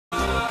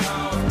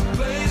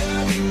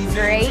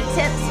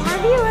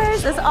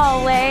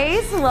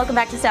always, welcome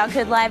back to Style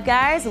Code Live,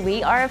 guys.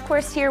 We are, of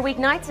course, here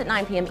weeknights at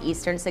 9 p.m.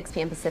 Eastern, 6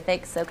 p.m.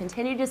 Pacific. So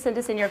continue to send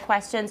us in your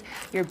questions,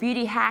 your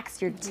beauty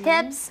hacks, your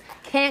tips.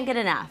 Can't get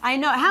enough. I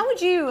know. How would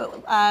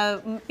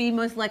you be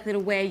most likely to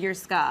wear your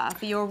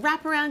scarf? Your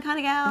wraparound kind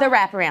of gal? The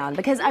wraparound,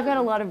 because I've got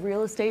a lot of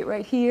real estate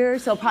right here,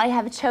 so I'll probably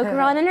have a choker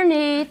on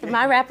underneath,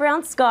 my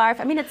wraparound scarf.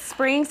 I mean, it's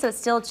spring, so it's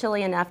still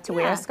chilly enough to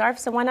wear a scarf,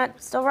 so why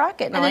not still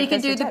rock it? And then you can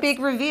do the big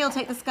reveal,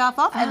 take the scarf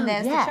off, and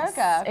there's the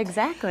choker.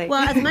 Exactly.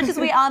 Well, as much as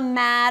we are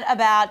mad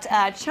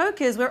about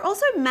chokers, we're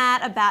also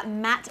mad about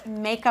matte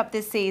makeup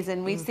this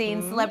season. We've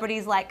seen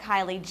celebrities like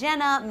Kylie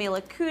Jenner,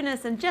 Mila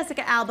Kunis, and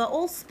Jessica Alba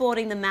all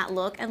sporting the matte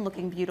look and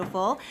looking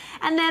beautiful.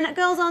 And then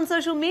girls on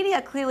social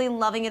media clearly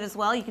loving it as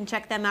well. You can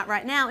check them out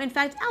right now. In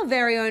fact, our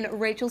very own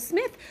Rachel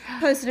Smith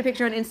posted a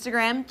picture on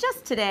Instagram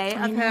just today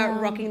of her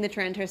rocking the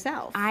trend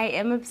herself. I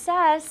am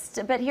obsessed,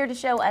 but here to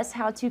show us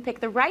how to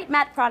pick the right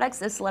matte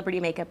products is celebrity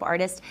makeup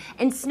artist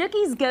and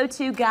Snooki's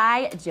go-to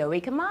guy,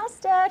 Joey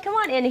Camasta. Come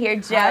on in here,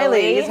 Joey. Hi,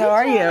 ladies. How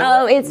are you?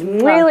 Oh, it's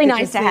really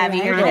nice to have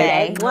you here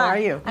today. How are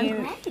you?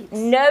 I'm great.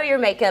 Know your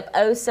makeup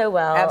oh so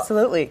well.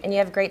 Absolutely. And you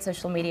have great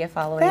social media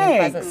following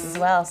and presence as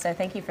well, so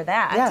thank you for that.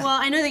 Yeah. Well,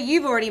 I know that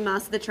you've already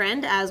mastered the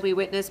trend as we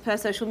witnessed per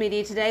social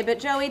media today, but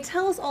Joey,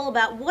 tell us all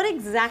about what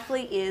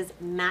exactly is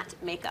matte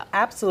makeup.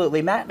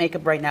 Absolutely. Matte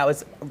makeup right now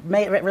is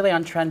really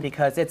on trend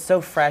because it's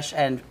so fresh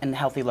and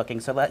healthy looking.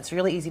 So it's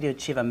really easy to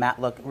achieve a matte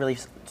look really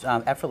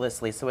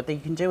effortlessly. So what you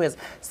can do is,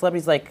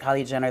 celebrities like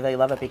Kylie Jenner, they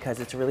love it because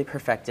it's really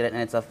perfected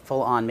and it's a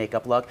full-on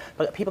makeup look.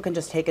 But people can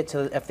just take it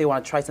to, if they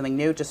want to try something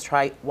new, just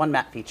try one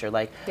matte feature,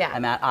 like a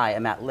matte eye, a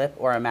matte lip,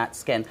 or a matte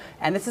skin.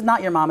 And this is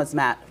not your mama's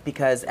matte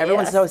because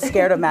everyone's so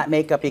scared of matte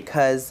makeup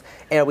because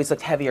it always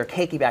looked heavy or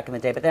cakey back in the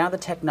day. But now the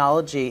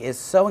technology is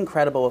so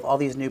incredible with all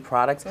these new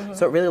products,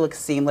 so it really looks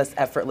seamless,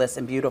 effortless,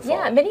 and beautiful.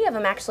 Yeah, many of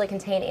them actually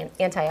contain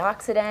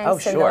antioxidants. Oh,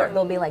 sure. And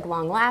they'll be like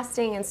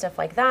long-lasting and stuff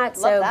like that.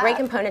 So great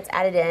components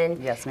added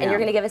in. Yes, ma'am. And you're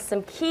going to give us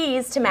some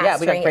keys to mastering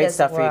we got great as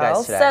stuff well. for you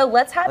guys today. So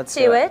let's hop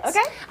to it. Okay.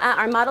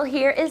 Our model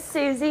here is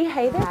Susie.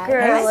 Hey there,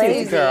 girl.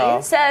 Hey, Susie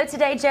girl. So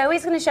today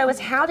Joey's going to show us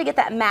how to get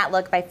that matte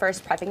look by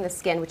first prepping the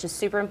skin, which is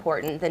super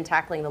important, then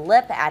tackling the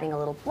lip, adding a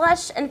little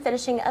blush, and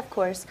finishing, of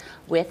course,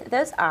 with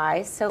those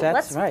eyes. So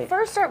let's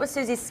first start with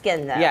Susie's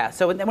skin, though. Yeah,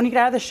 so when you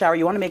get out of the shower,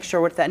 you want to make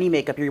sure with any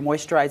makeup, you're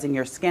moisturizing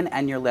your skin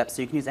and your lips.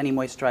 So you can use any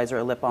moisturizer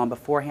or lip balm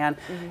beforehand,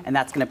 and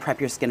that's going to prep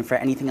your skin for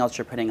anything else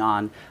you're putting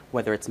on,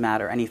 whether it's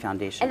matte or any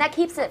foundation. And that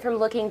keeps it from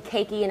looking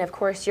cakey, and of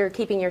course, you're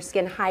keeping your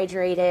skin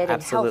hydrated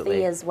and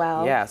healthy as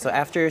well. Yeah, so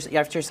after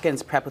your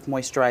skin's prepped with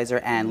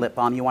moisturizer and lip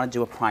balm, you want to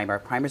do a primer.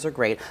 Primers are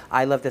great.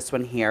 I love this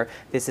one here.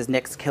 This is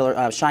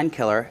NYX Shine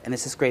Killer, and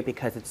this is great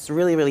because it's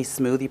really, really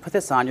smooth. You put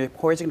this on, your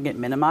pores are going to get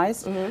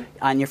minimized,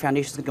 and your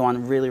foundation's going to go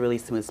on really, really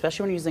smooth.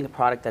 Especially when you're using a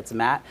product that's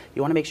matte,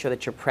 you want to make sure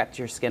that you're prepped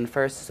your skin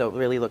first, so it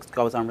really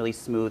goes on really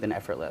smooth and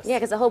effortless. Yeah,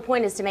 because the whole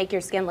point is to make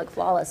your skin look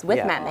flawless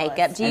with matte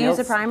makeup. Do you use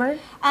a primer?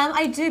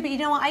 I do, but you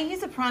know what? I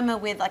use a primer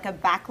with like a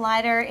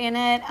backlighter in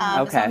it,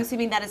 so I'm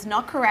assuming that is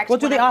not correct. We'll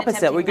do the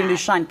opposite. We're going to do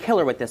Shine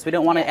Killer with this. We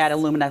don't want to add a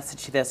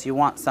luminescence to this. You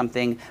want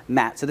something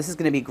matte. So this is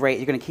going to be great.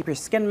 You're going to keep your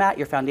skin matte,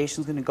 your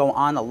foundation's going to go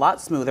on a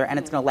lot smoother, and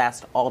it's going to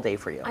last all day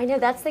for you. I know,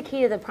 that's the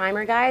key to the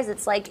primer, guys.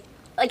 It's like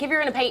if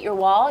you're going to paint your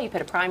wall, you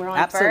put a primer on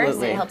first,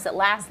 and it helps it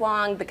last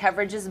long, the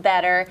coverage is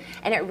better,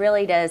 and it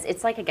really does.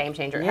 It's like a game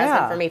changer. It has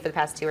been for me for the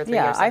past 2 or 3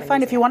 years. I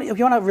find if you want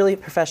a really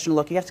professional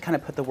look, you have to kind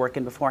of put the work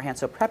in beforehand.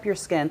 So prep your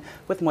skin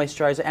with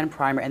moisturizer and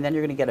primer, and then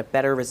you're going to get a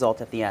better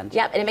result at the end.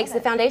 Yep, and it makes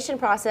the foundation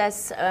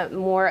process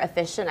more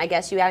efficient. I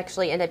guess you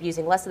actually end up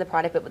using less of the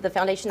product, but the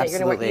foundation that you're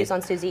going to use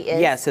on Susie is?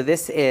 Yeah, so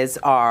this is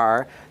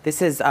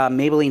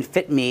Maybelline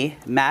Fit Me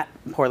Matte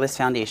Poreless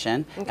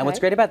Foundation. And what's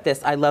great about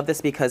this, I love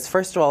this because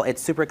first of all,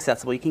 it's super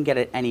accessible. You can get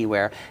it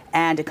anywhere,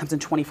 and it comes in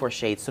 24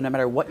 shades. So no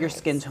matter what your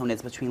skin tone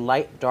is, between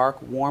light,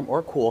 dark, warm,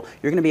 or cool,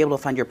 you're going to be able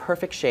to find your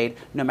perfect shade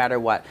no matter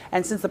what.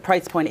 And since the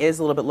price point is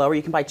a little bit lower,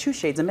 you can buy 2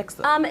 shades and mix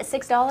them.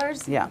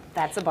 $6? Yeah.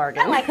 That's a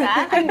bargain. I like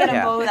that. I can get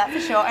on board with that for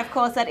sure. Of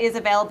course, that is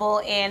available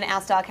in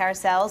our Style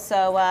Carousel,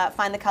 so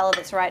find the color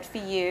that's right for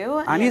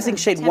you. I'm using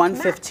shade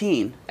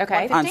 115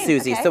 on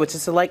Susie, so it's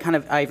just a light kind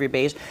of ivory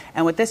beige.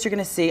 And with this, you're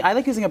going to see, I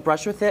like using a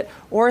brush with it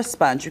or a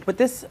sponge. With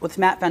this, with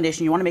matte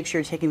foundation, you want to make sure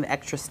you're taking the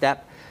extra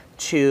step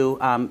to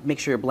make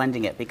sure you're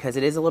blending it because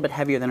it is a little bit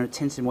heavier than a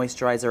tinted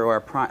moisturizer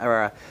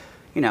or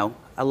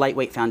a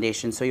lightweight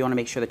foundation. So you want to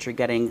make sure that you're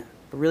getting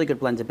a really good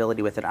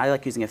blendability with it. I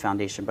like using a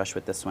foundation brush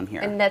with this one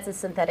here. And that's a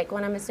synthetic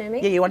one, I'm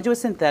assuming? Yeah, you want to do a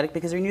synthetic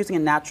because when you're using a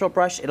natural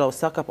brush, it'll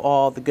suck up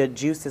all the good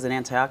juices and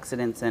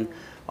antioxidants and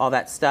all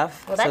that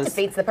stuff. Well, that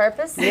defeats the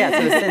purpose. Yeah,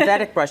 so the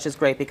synthetic brush is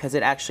great because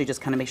it actually just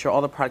kind of makes sure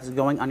all the product is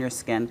going on your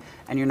skin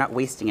and you're not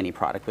wasting any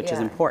product, which is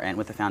important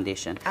with the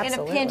foundation.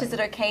 Absolutely. In a pinch, is it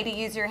okay to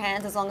use your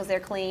hands as long as they're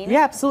clean?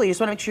 Yeah, absolutely. You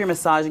just want to make sure you're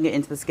massaging it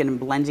into the skin and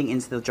blending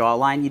into the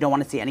jawline. You don't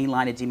want to see any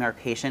line of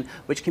demarcation,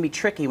 which can be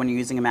tricky when you're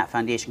using a matte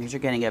foundation because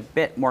you're getting a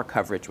bit more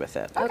coverage with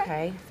it.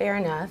 Okay, fair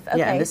enough. Okay,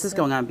 yeah, and this is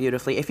going on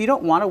beautifully. If you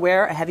don't want to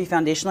wear a heavy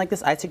foundation like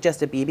this, I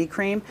suggest a BB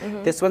cream.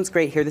 This one's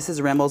great here. This is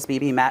Rimmel's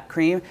BB Matte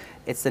Cream.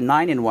 It's the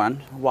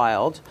 9-in-1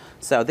 Wild.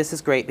 So this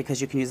is great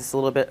because you can use this a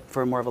little bit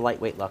for more of a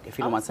lightweight look if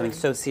you don't want something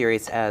so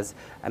serious as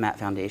a matte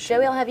foundation.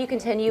 Joey, I'll have you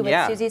continue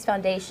with Susie's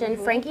foundation.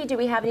 Frankie, do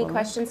we have any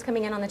questions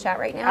coming in on the chat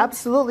right now?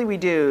 Absolutely we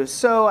do.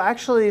 So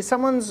actually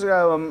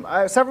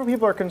several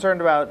people are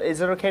concerned about, is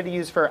it okay to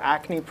use for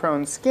acne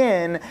prone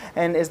skin,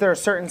 and is there a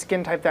certain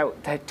skin type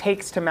that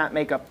takes to matte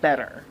makeup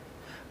better?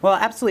 Well,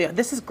 absolutely.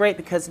 This is great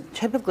because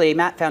typically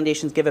matte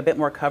foundations give a bit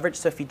more coverage.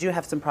 So if you do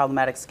have some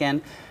problematic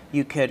skin,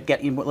 you could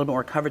get a little bit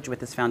more coverage with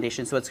this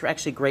foundation. So it's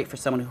actually great for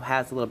someone who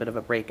has a little bit of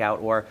a breakout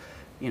or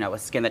a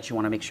skin that you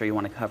want to make sure you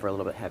want to cover a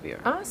little bit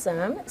heavier.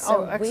 Awesome.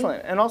 So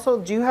excellent. And also,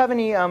 do you have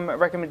any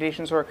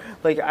recommendations for,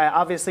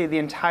 obviously the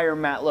entire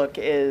matte look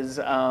is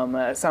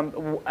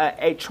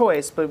a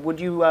choice, but would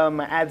you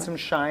add some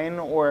shine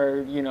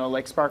or,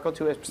 sparkle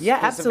to a specific area?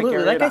 Yeah,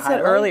 absolutely. Like I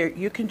said earlier,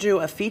 you can do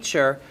a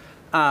feature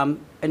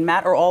in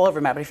matte or all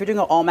over matte, but if you're doing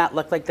an all matte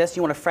look like this,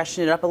 you want to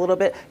freshen it up a little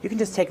bit, you can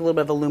just take a little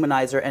bit of a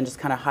luminizer and just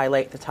kind of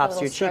highlight the tops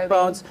of your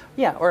cheekbones.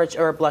 Yeah, or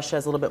a blush that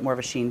has a little bit more of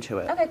a sheen to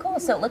it. Okay, cool.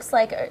 So it looks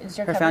like, is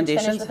your coverage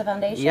finished with the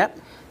foundation? Yep.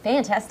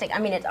 Fantastic. I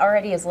mean, it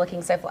already is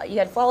looking so flawless. You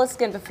had flawless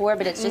skin before,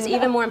 but it's just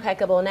even more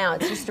impeccable now.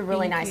 It's just a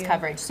really nice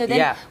coverage. So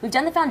then we've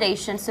done the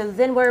foundation, so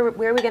then where are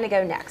we going to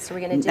go next? Are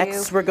we going to do...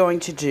 Next we're going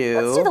to do...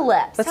 Let's do the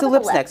lips. Let's do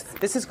lips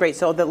next. This is great.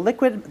 So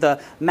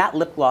the matte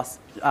lip gloss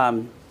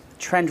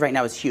trend right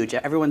now is huge.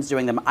 Everyone's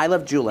doing them. I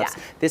love juleps.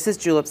 Yeah. This is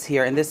juleps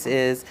here, and this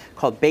is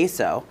called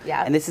Beso.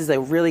 Yeah. And this is a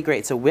really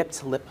great,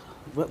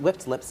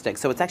 whipped lipstick.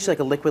 So it's actually like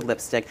a liquid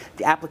lipstick.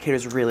 The applicator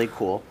is really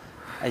cool.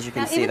 As you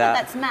can see even though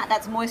that's matte,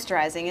 that's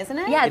moisturizing, isn't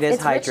it? Yeah,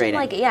 it's hydrating.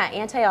 Rich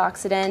in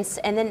antioxidants,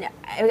 and then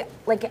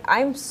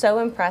I'm so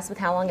impressed with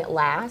how long it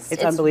lasts.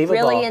 It's unbelievable.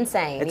 Really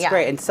insane. It's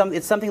great, and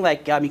it's something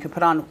like you can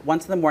put on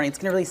once in the morning. It's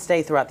going to really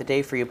stay throughout the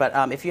day for you.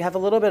 But if you have a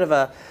little bit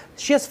of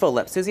she has full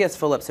lips. Susie has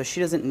full lips, so she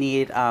doesn't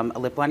need a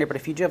lip liner. But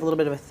if you do have a little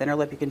bit of a thinner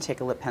lip, you can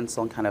take a lip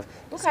pencil and kind of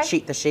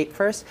cheat the shape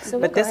first. So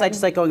but this, I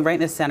just like going right in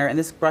the center, and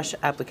this brush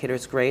applicator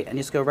is great. And you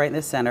just go right in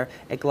the center.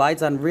 It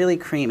glides on really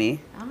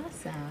creamy.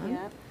 Awesome.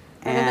 Yep.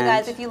 Remember,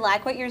 guys, if you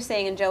like what you're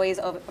seeing, and Joey's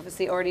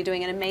obviously already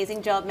doing an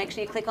amazing job, make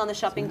sure you click on the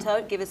shopping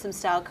tote, give us some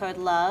style code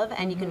LOVE,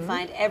 and you can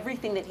find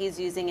everything that he's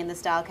using in the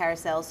style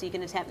carousel, so you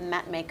can attempt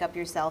matte makeup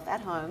yourself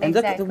at home. And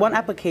look at the one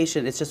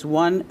application. It's just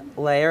one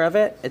layer of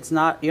it. It's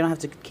not, you don't have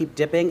to keep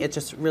dipping. It's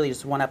just really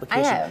just one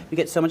application. I know. You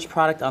get so much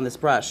product on this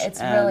brush. It's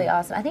really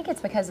awesome. I think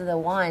it's because of the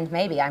wand,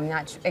 maybe. I'm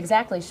not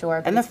exactly sure.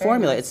 But and the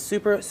formula, it's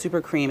super,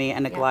 super creamy,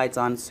 and it glides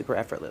on super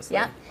effortlessly.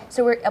 Yeah.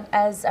 So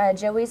as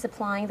Joey's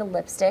applying the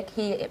lipstick,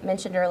 he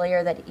mentioned earlier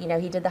that he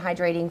did the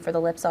hydrating for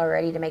the lips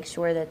already to make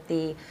sure that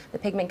the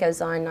pigment goes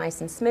on nice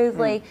and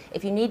smoothly.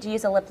 If you need to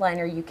use a lip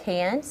liner, you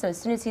can. So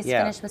as soon as he's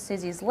finished with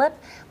Susie's lip,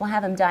 we'll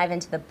have him dive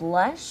into the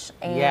blush.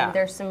 And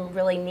there's some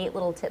really neat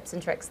little tips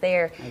and tricks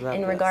there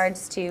in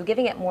regards to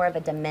giving it more of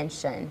a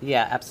dimension.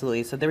 Yeah,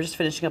 absolutely. So they're just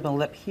finishing up on the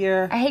lip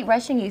here. I hate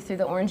rushing you through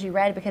the orangey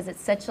red because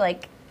it's such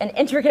an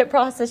intricate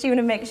process. You want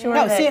to make sure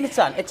that... No, see, it's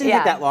done. It didn't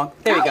take that long.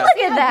 There you go. Look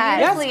at that.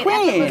 Yes,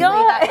 queen.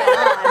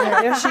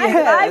 There she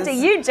is. High five to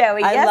you,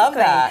 Joey. I love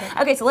that.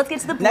 Okay, so let's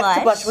get to the blush. Next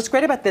to blush. What's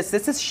great about this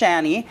is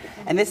Shani,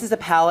 and this is a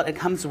palette. It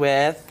comes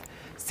with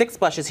 6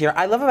 blushes here.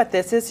 I love about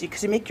this is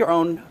because you make your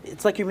own,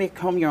 it's like you make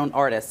home your own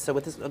artist. So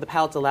with this, the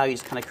palettes allow you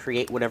to kind of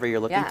create whatever you're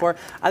looking for.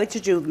 I like to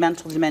do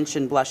mental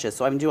dimension blushes.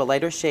 So I'm going to do a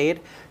lighter shade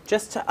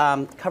just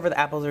to cover the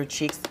apples of her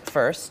cheeks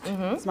first.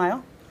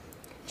 Smile.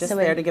 Just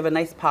there to give a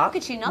nice pop. How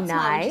could she not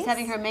smile? She's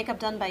having her makeup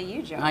done by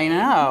you, Joey. I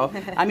know.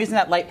 I'm using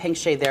that light pink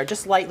shade there,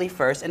 just lightly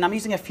first, and I'm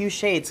using a few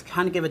shades to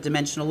kind of give a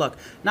dimensional look.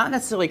 Not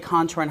necessarily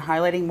contour and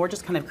highlighting, more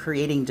just kind of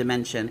creating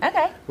dimension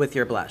with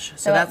your blush.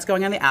 So that's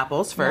going on the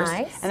apples first.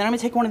 And then I'm going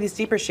to take one of these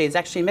deeper shades,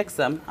 actually mix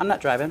them. I'm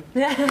not driving.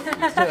 Let's do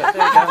it.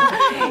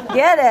 There you go.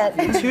 Get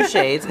it. 2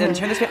 shades, and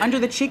turn this way under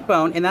the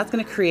cheekbone, and that's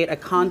going to create a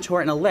contour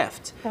and a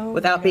lift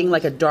without being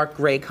like a dark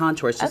gray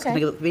contour. It's just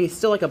going to be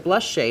still like a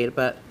blush shade,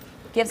 but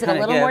gives it a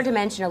little more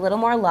dimension, a little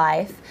more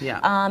life. Yeah.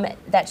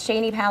 That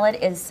Shani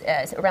palette is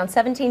around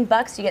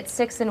 $17. You get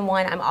 6 in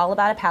 1. I'm all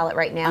about a palette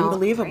right now.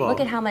 Unbelievable. Look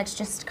at how much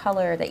just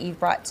color that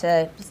you've brought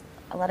to just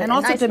a lot of and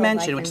also nice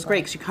dimension, which is great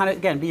because you kind of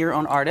again be your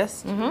own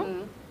artist.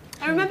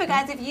 And remember,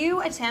 guys, if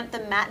you attempt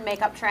the matte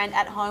makeup trend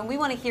at home, we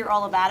want to hear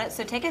all about it.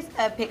 So take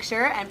a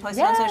picture and post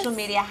it on social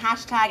media,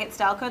 hashtag it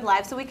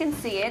StyleCodeLive, so we can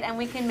see it and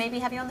we can maybe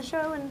have you on the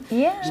show and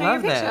show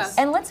your picture.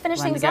 And let's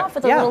finish things off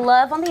with a little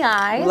love on the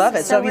eyes. Love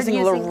it. So I'm using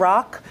a little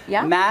Rock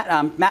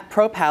Matte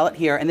Pro palette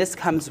here, and this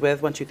comes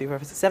with 1, 2, 3, 4,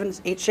 5, 6, 7,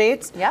 8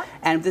 shades.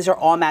 And these are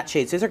all matte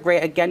shades. These are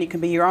great. Again, you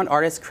can be your own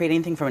artist, create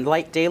anything from a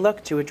light day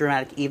look to a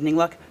dramatic evening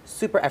look,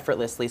 super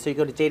effortlessly. So you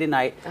go to day to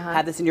night,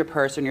 have this in your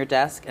purse or in your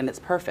desk, and it's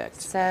perfect.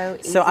 So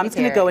easy I'm just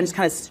going to go and just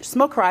kind of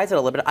smoke her eyes out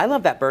a little bit. I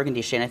love that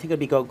burgundy shade. I think it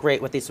would go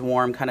great with this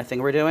warm kind of thing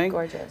we're doing.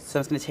 Gorgeous. So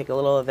I'm just going to take a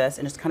little of this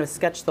and just kind of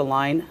sketch the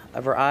line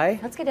of her eye.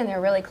 Let's get in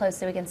there really close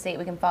so we can see.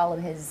 We can follow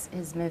his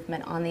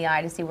movement on the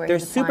eye to see where they're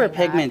he's super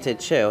pigmented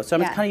too. So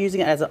I'm just kind of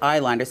using it as an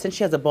eyeliner. Since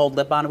she has a bold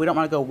lip on, we don't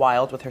want to go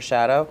wild with her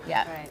shadow.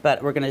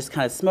 But we're going to just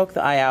kind of smoke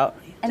the eye out.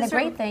 And the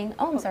great thing,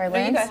 I'm sorry,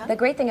 Lynn. The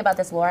great thing about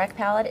this Lorac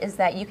palette is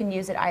that you can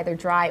use it either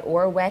dry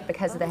or wet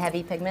because of the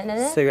heavy pigment in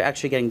it. So you're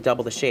actually getting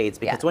double the shades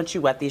because once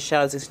you wet these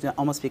shadows, it's going to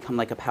almost become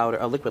like a powder,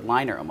 a liquid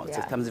liner almost.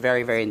 It becomes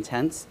very, very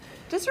intense.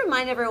 Just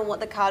remind everyone what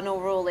the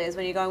cardinal rule is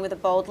when you're going with a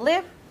bold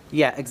lip.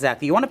 Yeah,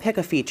 exactly. You want to pick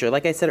a feature.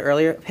 Like I said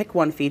earlier, pick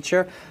one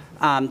feature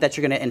that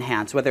you're going to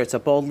enhance, whether it's a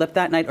bold lip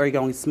that night or you're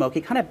going smoky,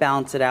 kind of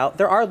balance it out.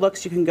 There are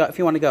looks you can go, if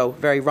you want to go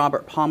very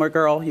Robert Palmer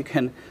girl, you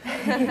can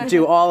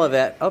do all of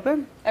it.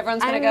 Open?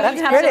 Everyone's going to go.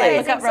 That's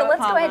pretty. So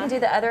let's go ahead and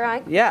do the other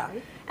eye. Yeah.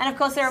 And of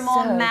course, there are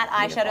more matte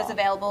eyeshadows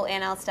available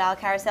in our style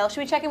carousel. Should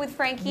we check in with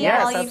Frankie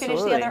Yes, while you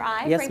finish the other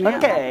eye? Yes, Frankie?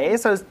 Okay,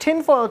 so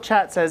Tinfoil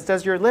Chat says,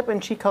 does your lip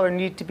and cheek color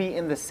need to be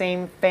in the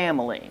same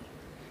family?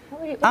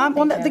 Well,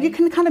 you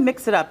can kind of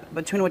mix it up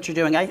between what you're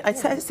doing.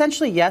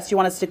 Essentially, yes, you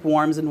want to stick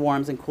warms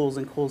and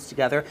cools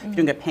together. If you're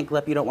doing a pink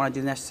lip, you don't want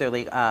to do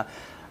necessarily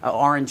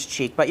orange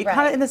cheek, but you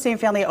kind of in the same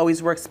family. It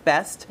always works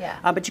best.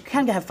 But you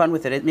can have fun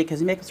with it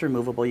because makeup's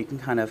removable. You can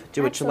kind of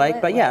do what you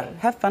like, but yeah,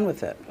 have fun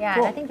with it. Yeah,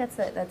 and I think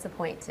that's a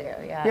point too.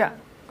 Yeah.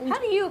 How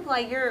do you apply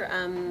your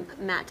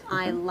matte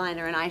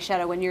eyeliner and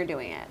eyeshadow when you're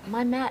doing it?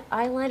 My matte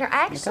eyeliner,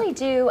 I actually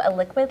do a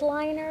liquid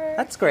liner.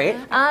 That's great.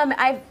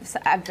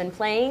 I've been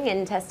playing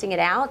and testing it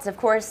out. Of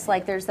course,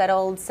 like there's that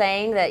old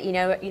saying that you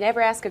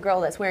never ask a girl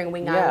that's wearing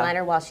wing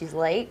eyeliner while she's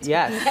late.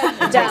 Yes,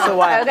 it takes a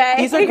while. Okay.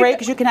 These are great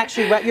because you can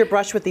actually wet your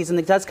brush with these, and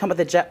it does come with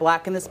a jet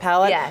black in this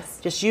palette. Yes.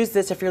 Just use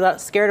this if you're not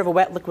scared of a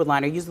wet liquid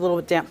liner. Use a little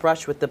damp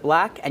brush with the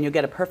black, and you'll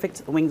get a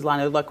perfect winged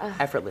liner look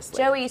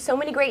effortlessly. Joey, so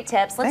many great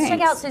tips. Let's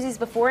check out Susie's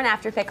before and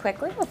after pic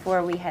quickly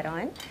before we head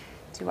on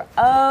to our.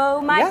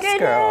 Oh my goodness!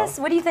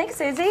 Girl. What do you think,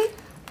 Susie?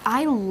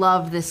 I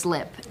love this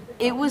lip.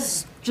 It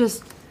was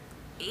just,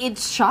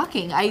 it's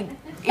shocking.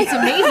 It's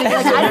amazing.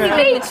 Like, I'm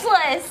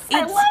speechless.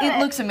 It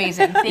looks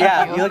amazing. Thank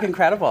you. You look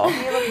incredible.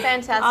 You look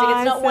fantastic. Awesome.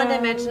 It's not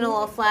one-dimensional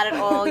or flat at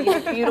all. You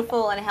look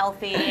beautiful and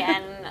healthy,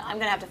 and I'm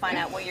going to have to find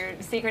out what your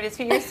secret is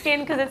for your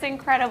skin because it's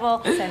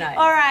incredible. So nice.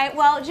 All right.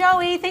 Well,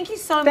 Joey, thank you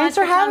so much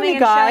for coming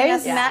and showing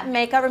us matte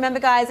makeup. Remember,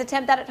 guys,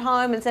 attempt that at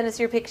home and send us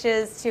your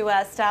pictures to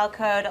Style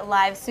Code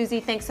Live. Susie,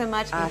 thanks so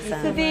much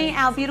for being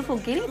our beautiful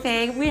guinea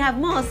pig. We have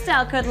more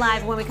Style Code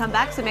Live when we come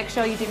back, so make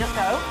sure you do not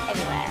go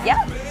anywhere. Yep.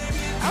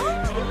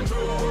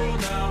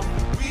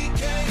 We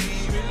can't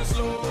even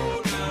slow